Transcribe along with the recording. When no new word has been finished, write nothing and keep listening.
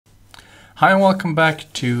Hi and welcome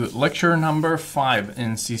back to lecture number 5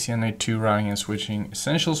 in CCNA2 Routing and Switching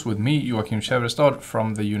Essentials with me, Joachim Kävrestad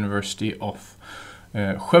from the University of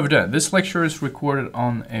Skövde. This lecture is recorded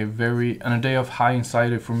on a day of high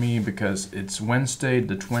anxiety for me because it's Wednesday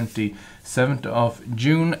the 27th of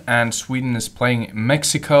June and Sweden is playing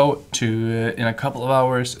Mexico in a couple of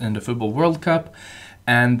hours in the Football World Cup.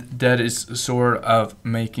 And that is sort of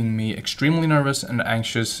making me extremely nervous and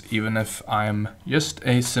anxious, even if I'm just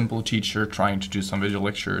a simple teacher trying to do some visual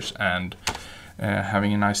lectures and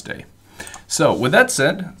having a nice day. So with that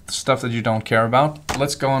said, stuff that you don't care about,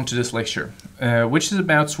 let's go on to this lecture, which is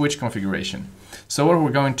about switch configuration. So what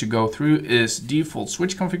we're going to go through is default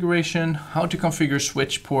switch configuration, how to configure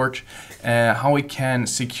switch port, how we can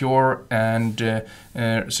secure and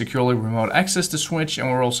securely remote access the switch,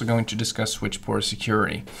 and we're also going to discuss switch port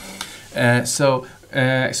security.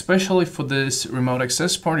 Especially for this remote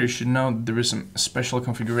access part, you should know there is some special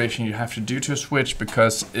configuration you have to do to a switch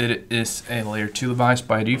because it is a layer 2 device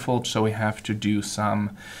by default, so we have to do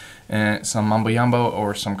some mumbo jumbo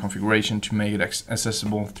or some configuration to make it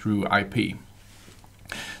accessible through IP.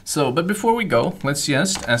 So, but before we go, let's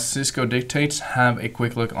just, as Cisco dictates, have a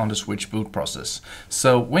quick look on the switch boot process.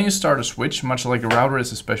 So when you start a switch, much like a router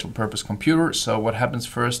is a special purpose computer, so what happens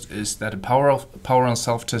first is that a power on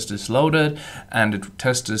self-test is loaded and it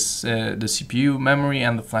tests the CPU, memory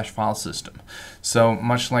and the flash file system. So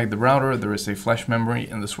much like the router, there is a flash memory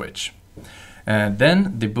in the switch.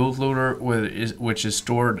 Then the bootloader, which is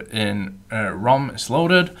stored in ROM, is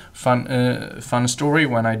loaded. Fun story,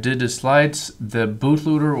 when I did the slides, the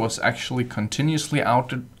bootloader was actually continuously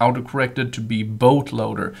autocorrected to be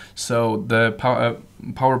boatloader. So the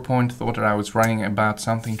PowerPoint thought that I was writing about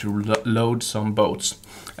something to load some boats.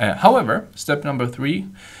 However, step number 3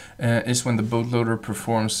 is when the bootloader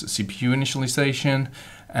performs CPU initialization.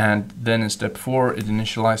 And then in step 4, it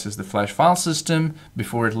initializes the flash file system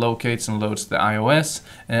before it locates and loads the iOS.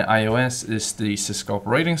 iOS is the Cisco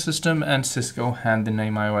operating system, and Cisco had the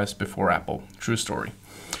name iOS before Apple. True story.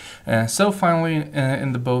 So finally,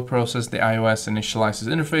 in the boot process, the iOS initializes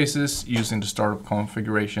interfaces using the startup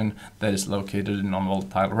configuration that is located in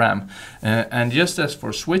non-volatile RAM. And just as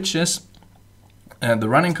for switches, the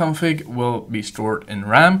running config will be stored in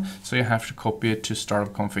RAM, so you have to copy it to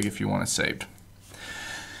startup config if you want it saved.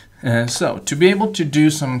 So to be able to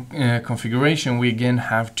do some configuration, we again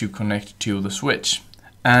have to connect to the switch.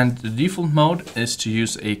 And the default mode is to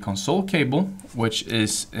use a console cable, which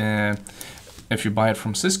is, if you buy it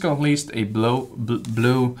from Cisco at least, a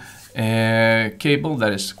blue cable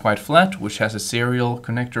that is quite flat, which has a serial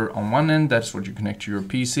connector on one end. That's what you connect to your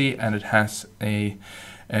PC, and it has a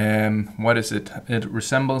it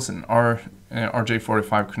resembles an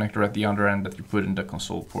RJ45 connector at the other end that you put in the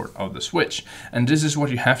console port of the switch. And this is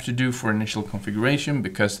what you have to do for initial configuration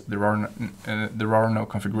because there are no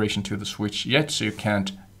configuration to the switch yet, so you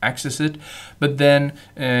can't access it. But then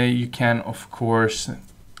you can of course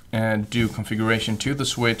do configuration to the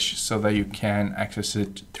switch so that you can access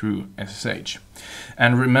it through SSH.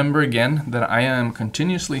 And remember again that I am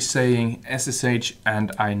continuously saying SSH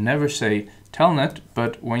and I never say Telnet,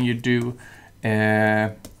 but when you do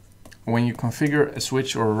when you configure a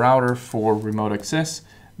switch or a router for remote access,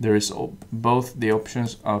 there is both the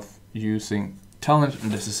options of using Telnet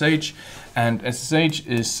and SSH, and SSH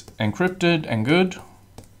is encrypted and good,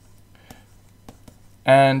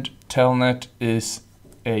 and Telnet is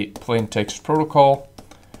a plain text protocol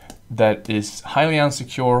that is highly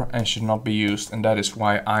unsecure and should not be used, and that is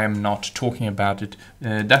why I am not talking about it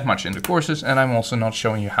that much in the courses, and I'm also not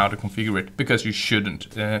showing you how to configure it because you shouldn't.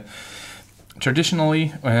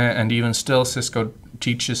 Traditionally, and even still, Cisco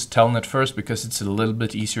teaches Telnet first because it's a little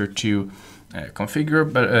bit easier to configure,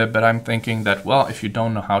 but I'm thinking that, well, if you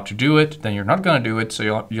don't know how to do it, then you're not going to do it,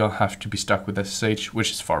 so you'll have to be stuck with SSH,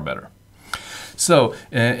 which is far better. So,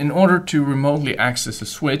 in order to remotely access a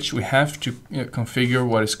switch, we have to configure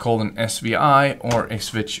what is called an SVI or a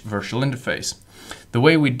switch virtual interface. The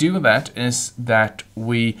way we do that is that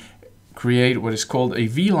we create what is called a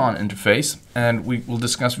VLAN interface, and we will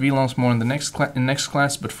discuss VLANs more in the next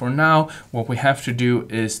class, but for now, what we have to do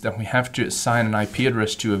is that we have to assign an IP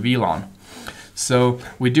address to a VLAN. So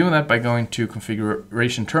we do that by going to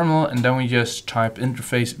configuration terminal, and then we just type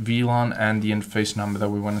interface VLAN and the interface number that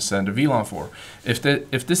we want to send a VLAN for. If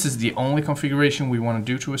this is the only configuration we want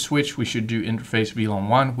to do to a switch, we should do interface VLAN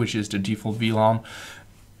 1, which is the default VLAN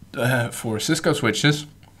for Cisco switches.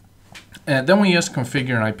 Then we just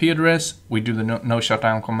configure an IP address, we do the no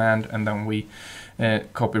shutdown command, and then we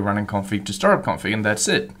copy running config to startup config, and that's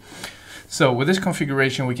it. So with this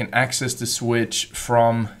configuration, we can access the switch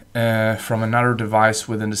from another device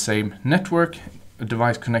within the same network, a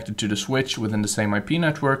device connected to the switch within the same IP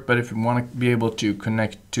network, but if you want to be able to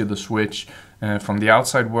connect to the switch from the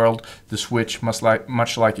outside world, the switch much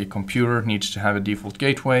like a computer needs to have a default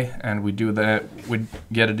gateway, and we do that. We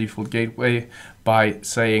get a default gateway by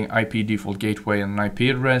saying IP default gateway and an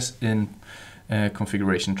IP address in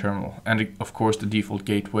configuration terminal, and of course the default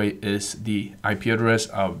gateway is the IP address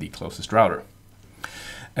of the closest router.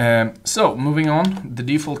 So moving on, the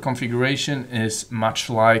default configuration is much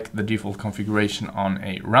like the default configuration on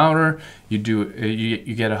a router. You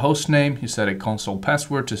get a host name, you set a console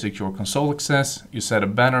password to secure console access, you set a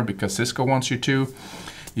banner because Cisco wants you to,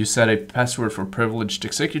 you set a password for privileged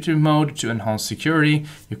executive mode to enhance security,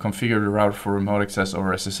 you configure the router for remote access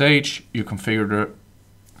over SSH, you configure the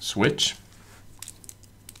switch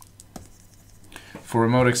for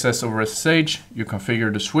remote access over SSH, you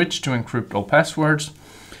configure the switch to encrypt all passwords,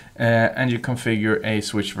 and you configure a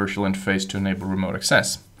switch virtual interface to enable remote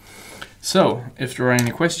access. So if there are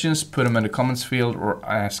any questions, put them in the comments field or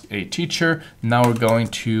ask a teacher. Now we're going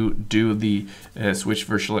to do the switch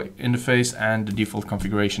virtual interface and the default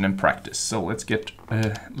configuration in practice. So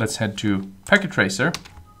let's head to Packet Tracer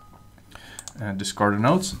and discard the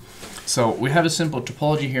notes. So we have a simple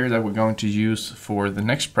topology here that we're going to use for the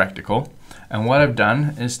next practical. And what I've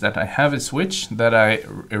done is that I have a switch that I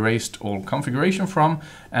erased all configuration from,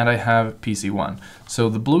 and I have PC1. So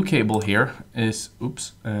the blue cable here is,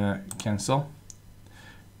 cancel.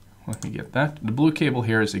 Let me get that. The blue cable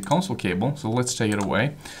here is a console cable, so let's take it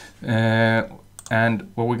away.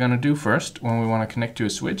 And what we're going to do first when we want to connect to a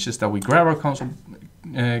switch is that we grab our console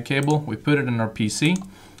cable, we put it in our PC,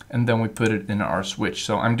 and then we put it in our switch.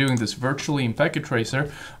 So I'm doing this virtually in Packet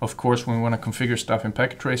Tracer. Of course, when we want to configure stuff in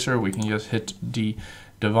Packet Tracer, we can just hit the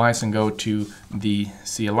device and go to the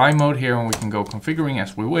CLI mode here, and we can go configuring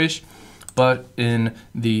as we wish. But in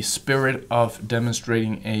the spirit of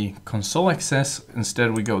demonstrating a console access,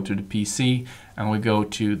 instead we go to the PC and we go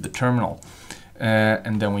to the terminal.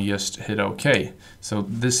 And then we just hit OK. So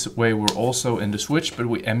this way we're also in the switch, but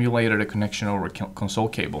we emulated a connection over a console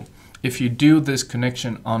cable. If you do this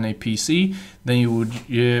connection on a PC, then you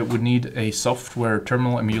would need a software,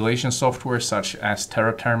 terminal emulation software such as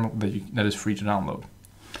TerraTerm that is free to download.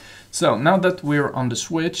 So now that we're on the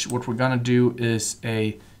switch, what we're gonna do is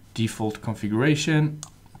a default configuration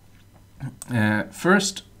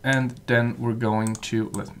first, and then we're going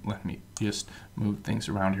to, let me just move things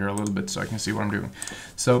around here a little bit so I can see what I'm doing.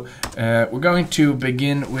 So we're going to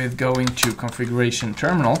begin with going to configuration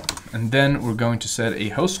terminal, and then we're going to set a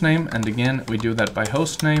host name, and again we do that by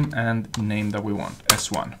host name and name that we want,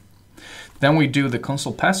 S1. Then we do the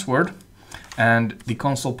console password, and the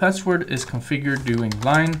console password is configured doing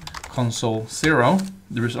line console 0.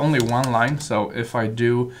 There is only one line, so if I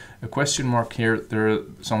do a question mark here,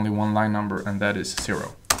 there's only one line number, and that is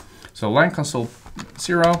 0. So line console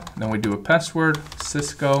 0, then we do a password,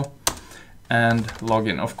 Cisco, and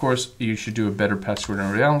login. Of course, you should do a better password in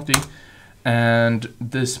reality. And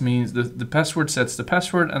this means the password sets the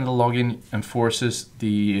password, and the login enforces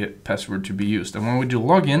the password to be used. And when we do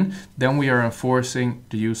login, then we are enforcing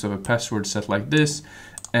the use of a password set like this.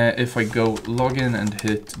 If I go login and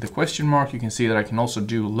hit the question mark, you can see that I can also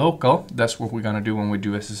do local. That's what we're gonna do when we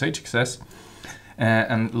do SSH access.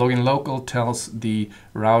 And login local tells the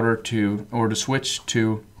router to, or the switch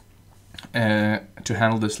to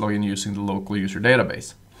handle this login using the local user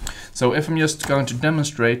database. So if I'm just going to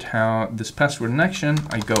demonstrate how this password in action,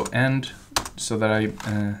 I go end, so that I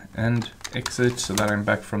end exit, so that I'm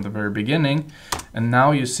back from the very beginning. And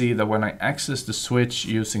now you see that when I access the switch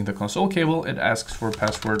using the console cable, it asks for a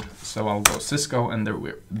password. So I'll go Cisco, and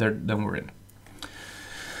then we're in.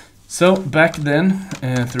 So back then,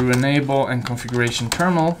 through enable and configuration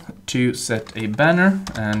terminal to set a banner,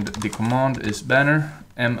 and the command is banner,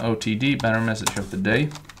 MOTD, banner message of the day,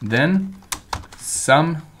 then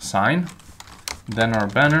some sign, then our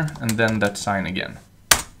banner, and then that sign again.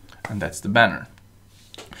 And that's the banner.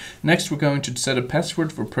 Next, we're going to set a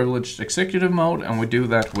password for privileged executive mode, and we do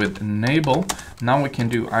that with enable. Now we can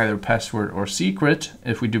do either password or secret.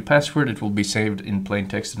 If we do password, it will be saved in plain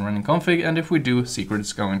text and running config, and if we do secret,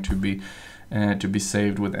 it's going to be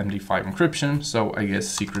saved with MD5 encryption. So I guess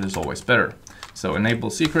secret is always better. So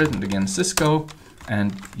enable secret, and again Cisco,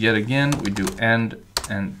 and yet again we do end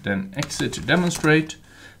and then exit to demonstrate.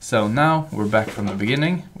 So now we're back from the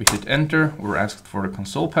beginning. We hit enter. We're asked for the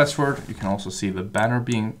console password. You can also see the banner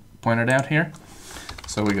being pointed out here.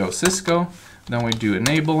 So we go Cisco, then we do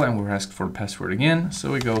enable, and we're asked for the password again.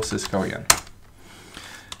 So we go Cisco again.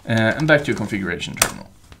 And back to configuration terminal.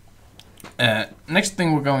 Next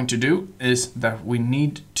thing we're going to do is that we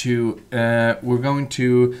need to, we're going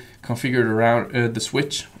to configure the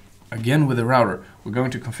switch again with the router, we're going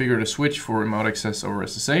to configure the switch for remote access over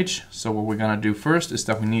SSH. So what we're going to do first is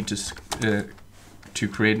that we need to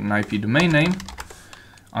create an IP domain name,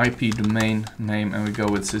 and we go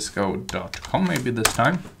with cisco.com maybe this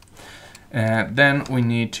time. Then we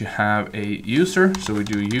need to have a user, so we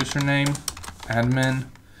do username, admin.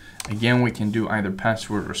 Again, we can do either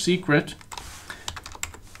password or secret.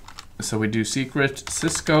 So we do secret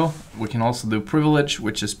Cisco. We can also do privilege,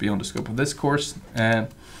 which is beyond the scope of this course.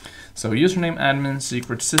 So username, admin,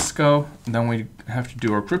 secret Cisco. Then we have to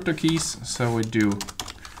do our crypto keys. So we do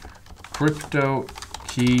crypto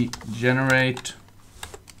key generate,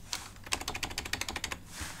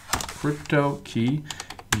 crypto key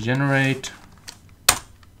generate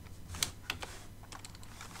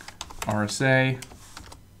RSA,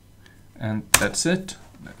 and that's it.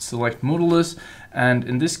 Select moodless, and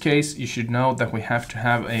in this case you should know that we have to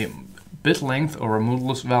have a bit length or a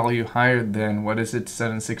moodless value higher than, what is it,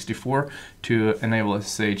 764 to enable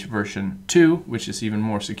SSH version 2, which is even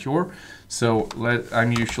more secure. So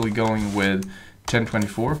I'm usually going with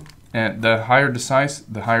 1024, and the higher the size,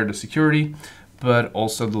 the higher the security, but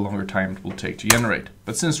also the longer time it will take to generate.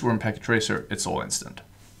 But since we're in Packet Tracer, it's all instant.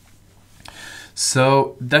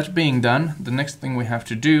 So that being done, the next thing we have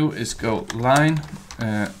to do is go line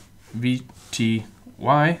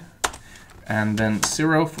VTY and then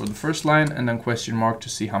 0 for the first line, and then question mark to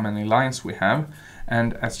see how many lines we have.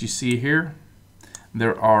 And as you see here,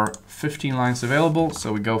 there are 15 lines available,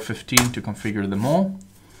 so we go 15 to configure them all.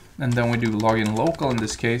 And then we do login local in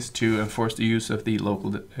this case to enforce the use of the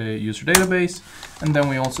local user database. And then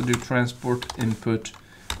we also do transport input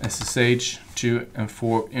SSH to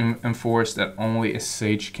enforce that only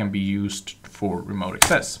SSH can be used for remote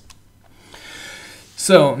access.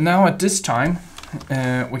 So now at this time,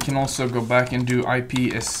 we can also go back and do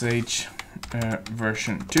IP SSH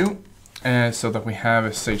version 2, so that we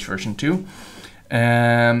have SSH version 2.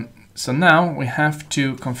 So now we have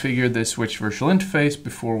to configure this switch virtual interface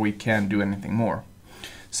before we can do anything more.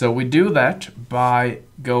 So we do that by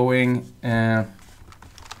going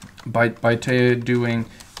doing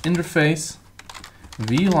interface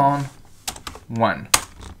VLAN 1,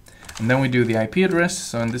 and then we do the IP address.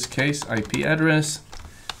 So in this case, IP address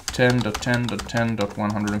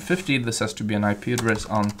 10.10.10.150. This has to be an IP address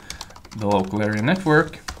on the local area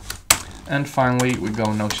network. And finally, we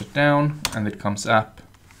go no shutdown, and it comes up.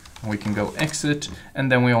 We can go exit,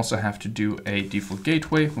 and then we also have to do a default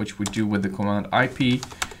gateway, which we do with the command IP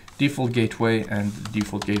default gateway and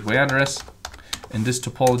default gateway address. In this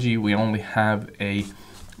topology, we only have a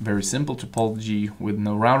very simple topology with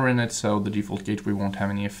no router in it, so the default gateway won't have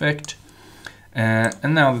any effect.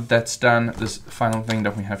 And now that that's done, this final thing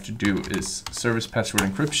that we have to do is service password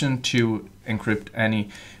encryption to encrypt any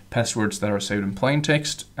passwords that are saved in plain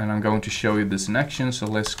text. And I'm going to show you this in action. So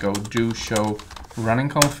let's go do show running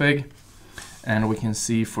config. And we can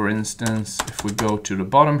see, for instance, if we go to the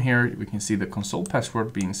bottom here, we can see the console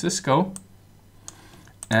password being Cisco.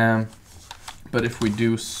 But if we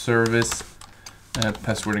do service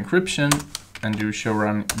password encryption and do show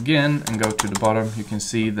run again and go to the bottom, you can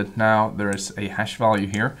see that now there is a hash value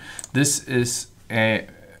here. This is a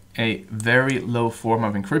very low form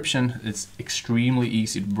of encryption. It's extremely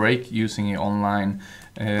easy to break using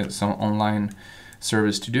some online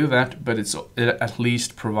service to do that, but it at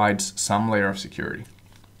least provides some layer of security.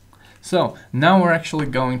 So now we're actually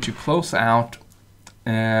going to close out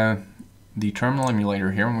the terminal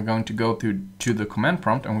emulator here, and we're going to go to the command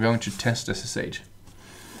prompt, and we're going to test SSH.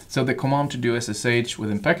 So the command to do SSH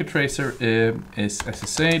within Packet Tracer is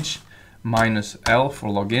SSH -L for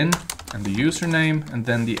login and the username, and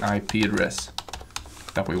then the IP address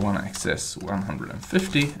that we want to access,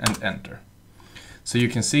 150, and enter. So you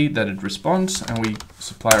can see that it responds, and we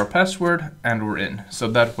supply our password, and we're in.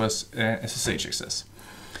 So that was SSH access.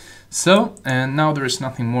 So, and now there is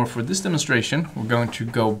nothing more for this demonstration. We're going to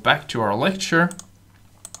go back to our lecture,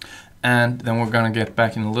 and then we're going to get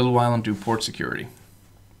back in a little while and do port security.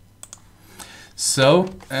 So,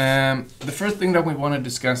 the first thing that we want to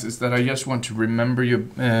discuss is that I just want to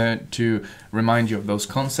remind you of those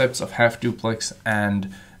concepts of half duplex and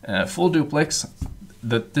full duplex.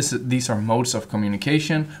 That these are modes of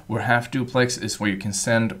communication, where half duplex is where you can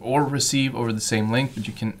send or receive over the same link, but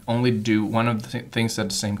you can only do one of the things at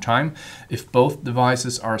the same time. If both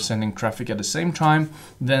devices are sending traffic at the same time,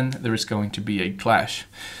 then there is going to be a clash.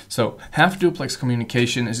 So half duplex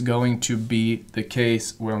communication is going to be the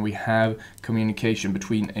case when we have communication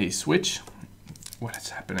between a switch. What is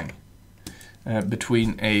happening?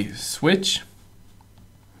 Between a switch,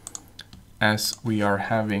 as we are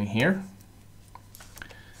having here.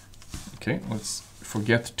 Okay, let's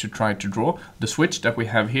forget to try to draw the switch that we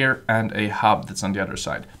have here and a hub that's on the other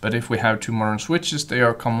side. But if we have two modern switches, they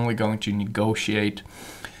are commonly going to negotiate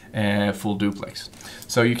full duplex.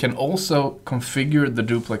 So you can also configure the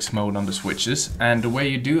duplex mode on the switches, and the way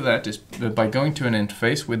you do that is by going to an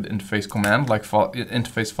interface with interface command like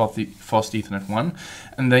interface fast Ethernet 1,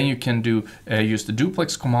 and then you can use the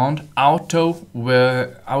duplex command. Auto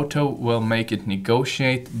will make it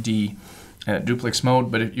negotiate the duplex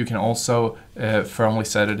mode, but you can also firmly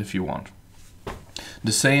set it if you want.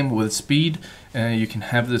 The same with speed. You can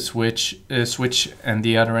have the switch and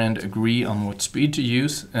the other end agree on what speed to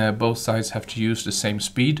use. Both sides have to use the same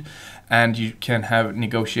speed, and you can have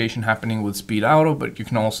negotiation happening with speed auto, but you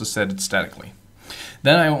can also set it statically.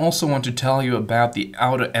 Then I also want to tell you about the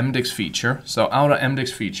auto MDX feature. So auto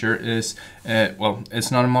MDX feature is, well, it's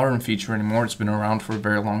not a modern feature anymore. It's been around for a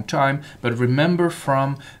very long time. But remember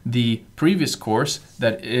from the previous course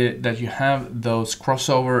that you have those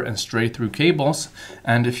crossover and straight through cables.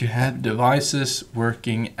 And if you have devices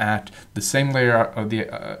working at the same layer of the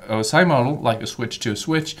OSI model, like a switch to a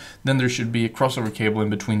switch, then there should be a crossover cable in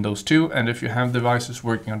between those two. And if you have devices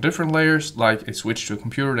working on different layers, like a switch to a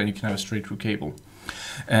computer, then you can have a straight through cable.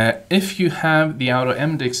 If you have the auto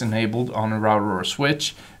MDX enabled on a router or a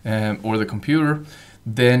switch or the computer,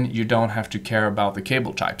 then you don't have to care about the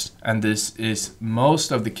cable types. And this is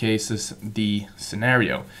most of the cases the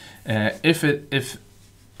scenario. If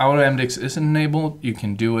auto MDX isn't enabled, you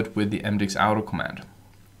can do it with the MDX auto command.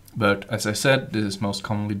 But as I said, this is most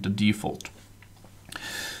commonly the default.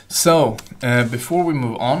 So before we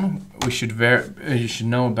move on, you should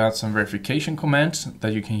know about some verification commands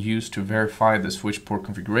that you can use to verify the switch port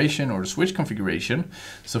configuration or the switch configuration.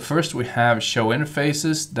 So first we have show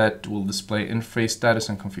interfaces that will display interface status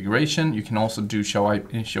and configuration. You can also do show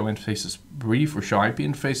interfaces brief or show IP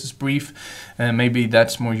interfaces brief. Maybe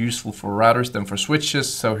that's more useful for routers than for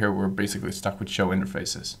switches. So here we're basically stuck with show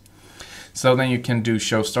interfaces. So then you can do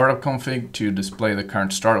show startup config to display the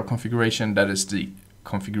current startup configuration. That is the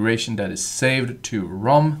configuration that is saved to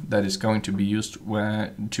ROM that is going to be used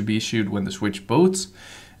to be issued when the switch boots.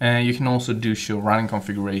 You can also do show running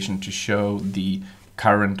configuration to show the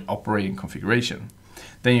current operating configuration.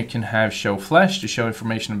 Then you can have show flash to show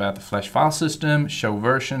information about the flash file system, show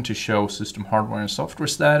version to show system hardware and software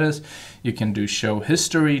status. You can do show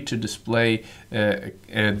history to display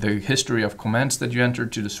the history of commands that you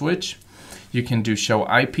entered to the switch. You can do show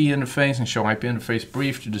IP interface and show IP interface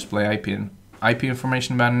brief to display IP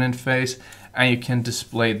information about an interface, and you can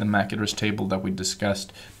display the MAC address table that we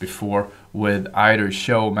discussed before with either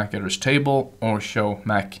show MAC address table or show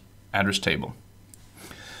MAC address table.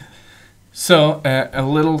 So a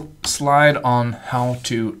little slide on how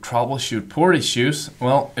to troubleshoot port issues.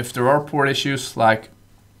 Well, if there are port issues like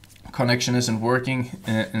connection isn't working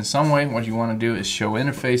in some way, what you want to do is show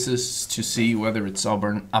interfaces to see whether it's up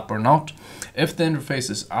or not. If the interface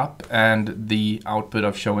is up and the output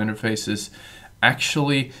of show interfaces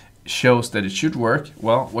actually shows that it should work,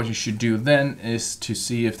 well, what you should do then is to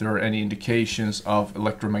see if there are any indications of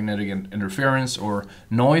electromagnetic interference or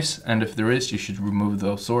noise, and if there is, you should remove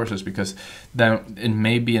those sources, because then it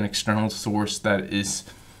may be an external source that is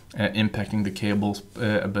impacting the cable's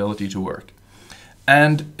ability to work.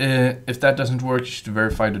 And if that doesn't work, you should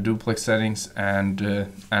verify the duplex settings and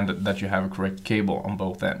that you have a correct cable on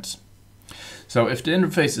both ends. So if the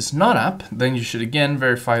interface is not up, then you should again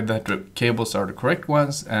verify that the cables are the correct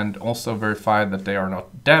ones and also verify that they are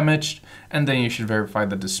not damaged. And then you should verify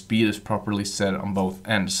that the speed is properly set on both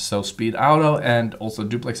ends. So speed auto and also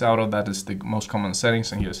duplex auto, that is the most common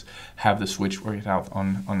settings, and you just have the switch work it out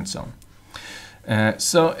on its own.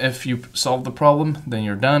 So if you solve the problem, then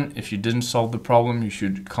you're done. If you didn't solve the problem, you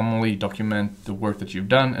should commonly document the work that you've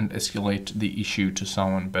done and escalate the issue to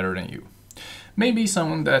someone better than you. Maybe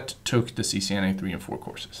someone that took the CCNA 3 and 4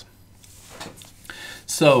 courses.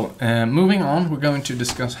 So moving on, we're going to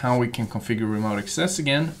discuss how we can configure remote access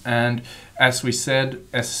again. And as we said,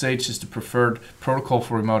 SSH is the preferred protocol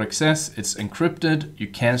for remote access. It's encrypted. You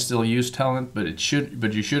can still use Telnet,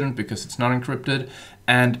 but you shouldn't, because it's not encrypted.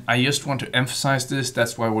 And I just want to emphasize this.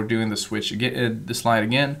 That's why we're doing the switch again, the slide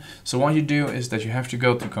again. So what you do is that you have to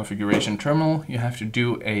go to configuration terminal. You have to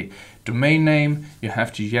do a domain name. You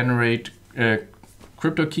have to generate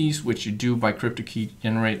crypto keys, which you do by crypto key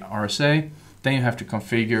generate RSA. Then you have to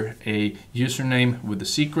configure a username with a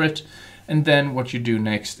secret. And then what you do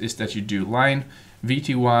next is that you do line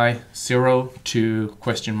VTY 0 to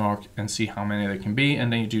question mark and see how many there can be.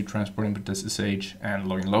 And then you do transport input SSH and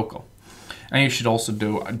login local. And you should also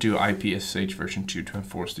do IP SSH version 2 to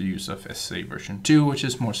enforce the use of SSH version 2, which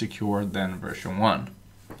is more secure than version 1.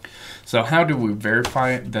 So how do we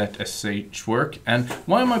verify that SSH work? And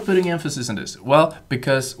why am I putting emphasis on this? Well,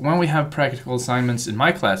 because when we have practical assignments in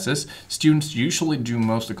my classes, students usually do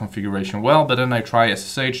most of the configuration well, but then I try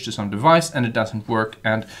SSH to some device and it doesn't work,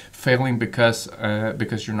 and failing because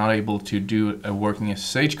you're not able to do a working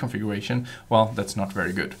SSH configuration, well, that's not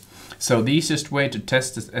very good. So the easiest way to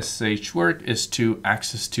test the SSH work is to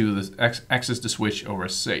access the switch over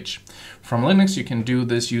SSH. From Linux, you can do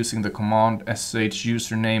this using the command SSH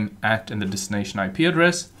username @ and the destination IP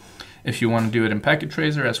address. If you want to do it in Packet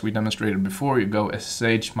Tracer, as we demonstrated before, you go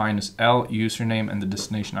SSH-L username and the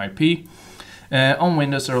destination IP. On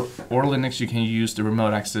Windows or Linux, you can use the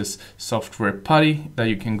remote access software PuTTY that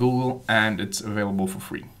you can Google, and it's available for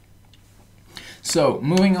free. So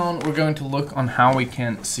moving on, we're going to look on how we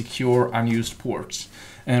can secure unused ports.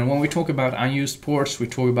 And when we talk about unused ports, we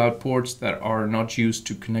talk about ports that are not used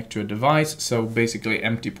to connect to a device, so basically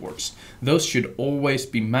empty ports. Those should always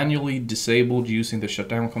be manually disabled using the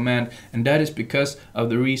shutdown command, and that is because of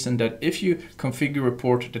the reason that if you configure a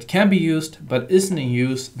port that can be used but isn't in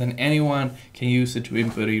use, then anyone can use it to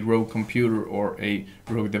input a rogue computer or a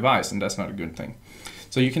rogue device, and that's not a good thing.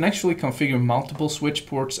 So you can actually configure multiple switch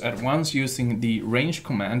ports at once using the range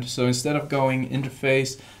command. So instead of going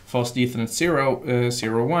interface fast Ethernet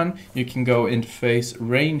 001, you can go interface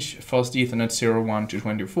range fast Ethernet 01 to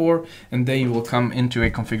 24, and then you will come into a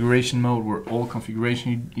configuration mode where all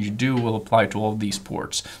configuration you do will apply to all these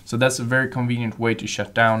ports. So that's a very convenient way to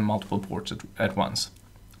shut down multiple ports at once.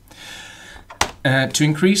 To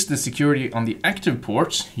increase the security on the active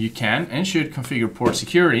ports, you can and should configure port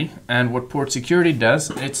security. And what port security does,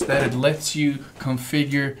 it's that it lets you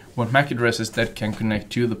configure what MAC addresses that can connect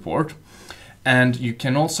to the port. And you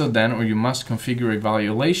can also then, or you must configure a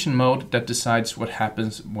violation mode that decides what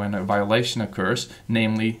happens when a violation occurs,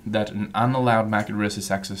 namely that an unallowed MAC address is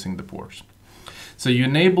accessing the port. So you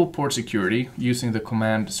enable port security using the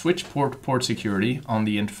command switch port security on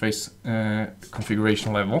the interface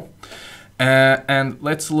configuration level. And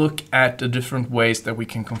let's look at the different ways that we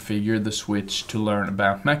can configure the switch to learn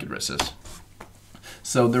about MAC addresses.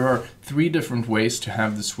 So there are 3 different ways to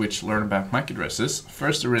have the switch learn about MAC addresses.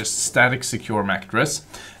 First, there is static secure MAC address,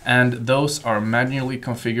 and those are manually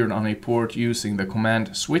configured on a port using the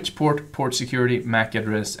command switch port security, MAC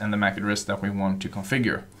address, and the MAC address that we want to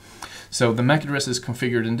configure. So the MAC addresses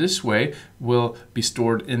configured in this way will be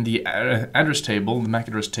stored in the address table, the MAC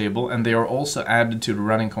address table, and they are also added to the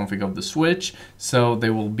running config of the switch, so they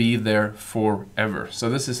will be there forever. So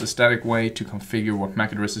this is a static way to configure what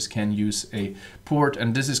MAC addresses can use a port,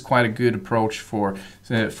 and this is quite a good approach for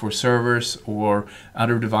servers or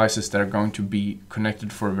other devices that are going to be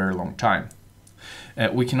connected for a very long time.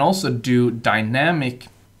 We can also do dynamic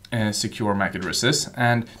secure MAC addresses,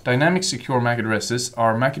 and dynamic secure MAC addresses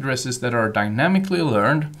are MAC addresses that are dynamically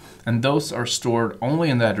learned, and those are stored only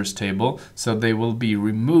in the address table, so they will be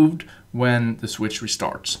removed when the switch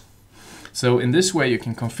restarts. So in this way you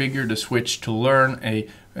can configure the switch to learn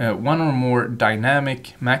one or more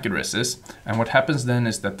dynamic MAC addresses, and what happens then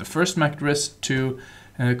is that the first MAC address to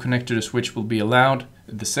connect to the switch will be allowed,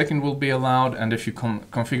 the second will be allowed, and if you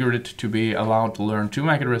configure it to be allowed to learn 2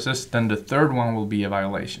 MAC addresses, then the third one will be a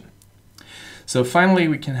violation. So finally,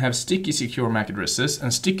 we can have sticky secure MAC addresses,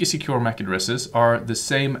 and sticky secure MAC addresses are the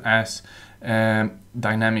same as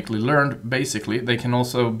dynamically learned. Basically, they can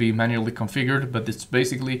also be manually configured, but it's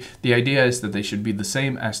basically, the idea is that they should be the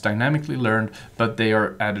same as dynamically learned, but they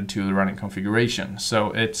are added to the running configuration.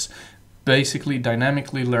 So it's basically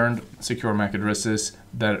dynamically learned secure MAC addresses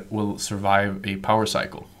that will survive a power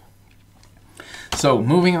cycle. So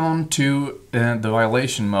moving on to the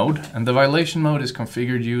violation mode, and the violation mode is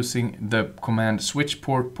configured using the command switch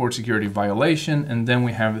port security violation, and then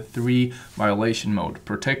we have 3 violation mode: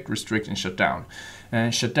 protect, restrict, and shutdown.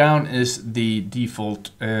 And shutdown is the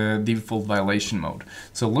default violation mode.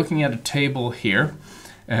 So looking at a table here,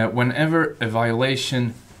 whenever a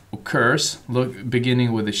violation occurs,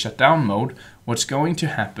 beginning with the shutdown mode, what's going to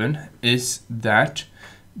happen is that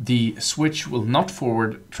the switch will not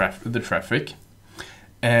forward the traffic,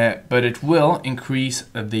 but it will increase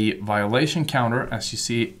the violation counter, as you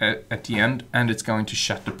see at the end, and it's going to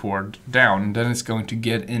shut the port down. And then it's going to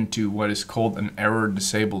get into what is called an error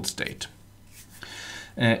disabled state.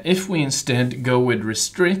 If we instead go with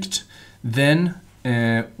restrict, then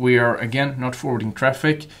we are again not forwarding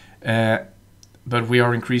traffic, but we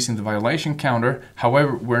are increasing the violation counter.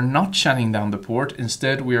 However, we're not shutting down the port.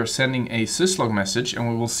 Instead, we are sending a syslog message, and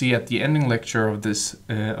we will see at the ending lecture of this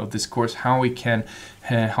course how we can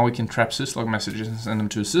trap syslog messages and send them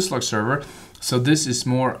to a syslog server. So this is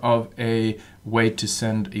more of a way to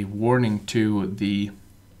send a warning to the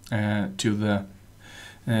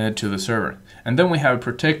to the server. And then we have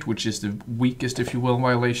protect, which is the weakest, if you will,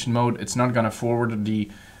 violation mode. It's not going to forward the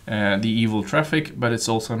evil traffic, but it's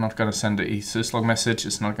also not going to send a syslog message.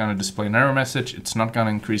 It's not going to display an error message. It's not going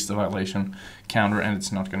to increase the violation counter, and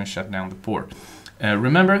it's not going to shut down the port.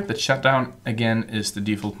 Remember that shutdown again is the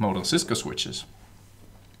default mode on Cisco switches.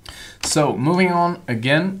 So moving on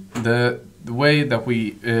again, the way that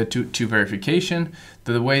we to verification,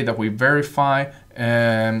 the way that we verify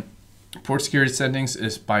port security settings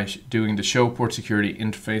is by doing the show port security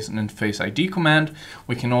interface and interface ID command.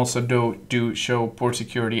 We can also do show port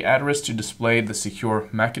security address to display the secure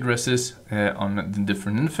MAC addresses on the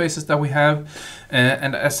different interfaces that we have.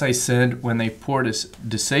 And as I said, when a port is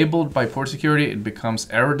disabled by port security, it becomes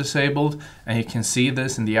error disabled, and you can see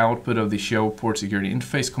this in the output of the show port security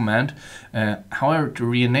interface command. However, to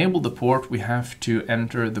re-enable the port, we have to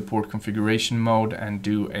enter the port configuration mode and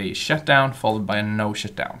do a shutdown followed by a no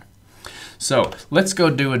shutdown. So let's go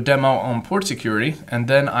do a demo on port security, and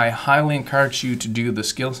then I highly encourage you to do the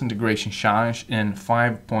skills integration challenge in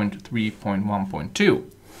 5.3.1.2.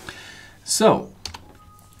 So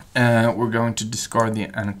we're going to discard the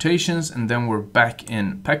annotations, and then we're back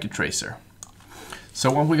in Packet Tracer. So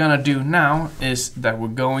what we're going to do now is that we're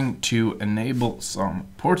going to enable some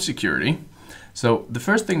port security. So the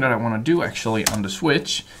first thing that I want to do actually on the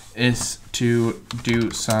switch is to do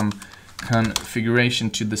some configuration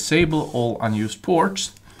to disable all unused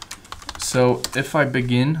ports. So if I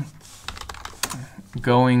begin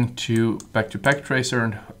going back to Packet Tracer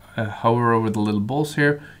and hover over the little balls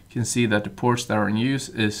here, you can see that the ports that are in use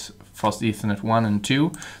is Fast Ethernet 1 and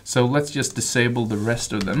 2. So let's just disable the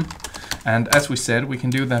rest of them. And as we said, we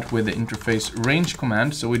can do that with the interface range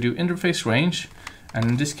command. So we do interface range, and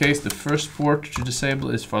in this case the first port to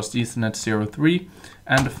disable is Fast Ethernet 03,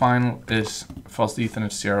 and the final is Fast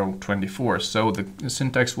Ethernet 024. So the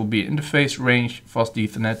syntax will be interface range Fast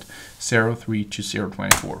Ethernet 03 to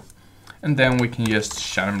 024. And then we can just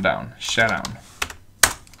shut them down, shutdown.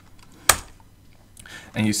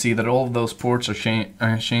 And you see that all of those ports are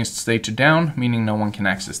changed state to down, meaning no one can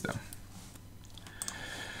access them.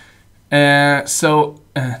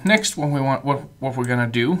 Next, what we're gonna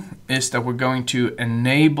do is that we're going to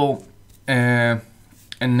enable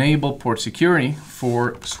port security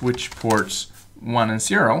for switch ports 1 and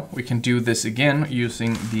 0. We can do this again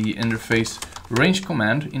using the interface range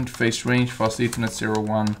command, interface range Fast Ethernet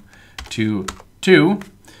 01 to 2,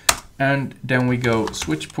 and then we go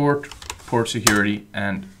switch port security,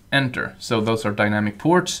 and enter. So those are dynamic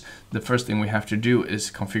ports. The first thing we have to do is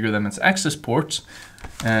configure them as access ports.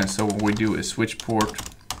 So what we do is switch port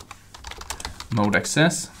mode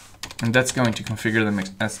access, and that's going to configure them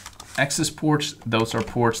as access ports. Those are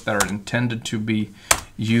ports that are intended to be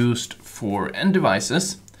used for end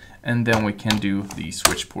devices, and then we can do the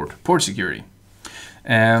switch port security.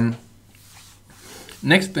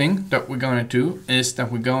 Next thing that we're going to do is that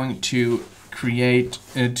we're going to create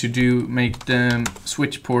make the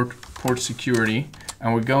switch port security,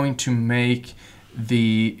 and we're going to make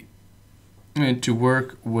the to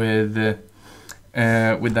work with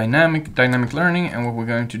dynamic learning. And what we're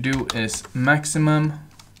going to do is maximum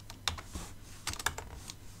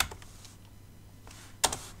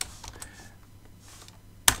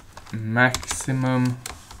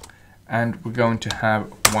and we're going to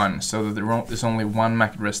have 1, so that there's only one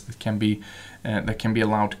MAC address that can be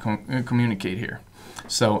allowed to communicate here.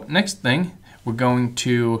 So next thing,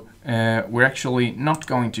 we're actually not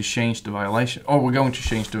going to change the violation, or we're going to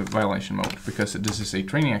change the violation mode, because this is a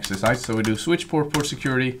training exercise. So we do switch port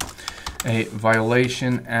security, a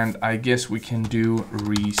violation, and I guess we can do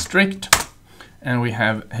restrict, and we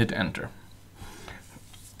have hit enter.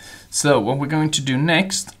 So what we're going to do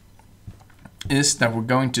next is that we're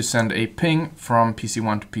going to send a ping from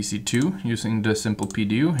PC1 to PC2 using the simple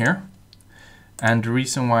PDU here. And the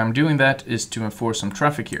reason why I'm doing that is to enforce some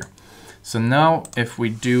traffic here. So now if we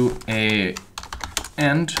do a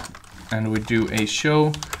end and we do a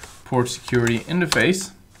show port security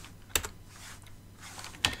interface,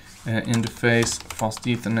 interface Fast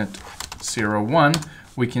Ethernet 01,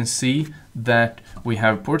 we can see that we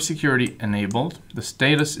have port security enabled, the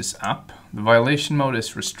status is up, the violation mode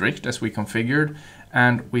is restrict as we configured,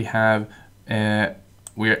 and we have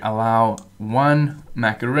we allow 1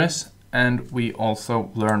 MAC address, and we also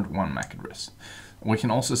learned 1 MAC address. We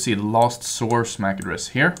can also see the last source MAC address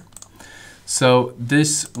here. So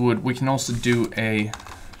we can also do a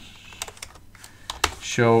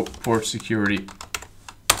show port security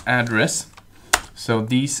address. So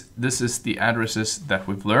this is the addresses that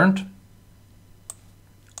we've learned.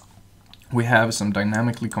 We have some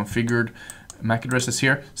dynamically configured MAC addresses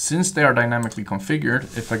here. Since they are dynamically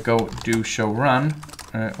configured, if I go do show run,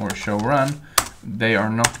 or show run, they are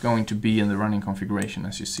not going to be in the running configuration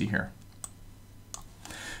as you see here.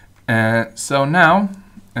 So now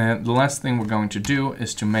the last thing we're going to do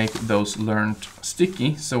is to make those learned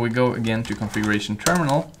sticky. So we go again to configuration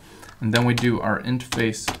terminal, and then we do our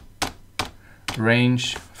interface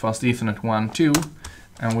range fast Ethernet 1, 2,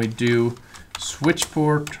 and we do switch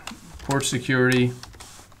port, port security,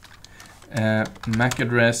 MAC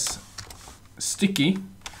address sticky.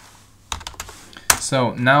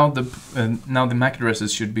 So now the MAC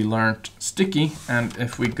addresses should be learned sticky, and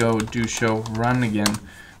if we go do show run again,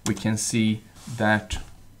 we can see that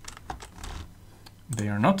they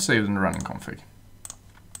are not saved in the running config.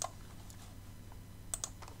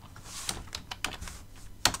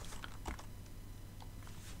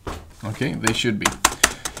 Okay, they should be.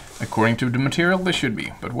 According to the material, they should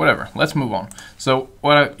be, but whatever, let's move on. So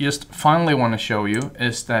what I just finally want to show you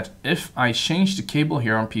is that if I change the cable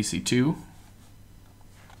here on PC2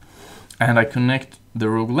 and I connect the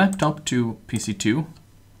Rogue laptop to PC2,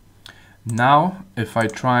 now if I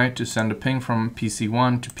try to send a ping from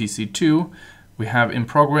PC1 to PC2, we have in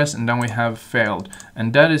progress and then we have failed.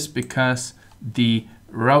 And that is because the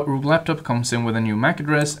Rogue laptop comes in with a new MAC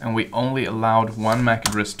address and we only allowed one MAC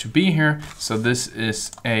address to be here, so this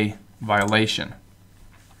is a violation.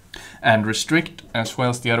 And restrict, as well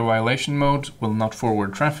as the other violation modes, will not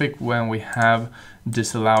forward traffic when we have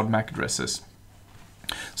disallowed MAC addresses.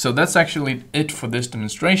 So that's actually it for this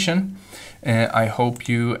demonstration. I hope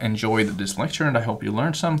you enjoyed this lecture and I hope you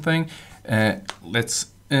learned something.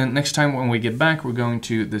 Next time when we get back, we're going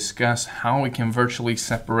to discuss how we can virtually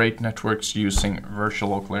separate networks using virtual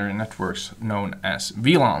local area networks known as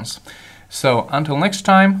VLANs. So until next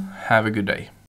time, have a good day.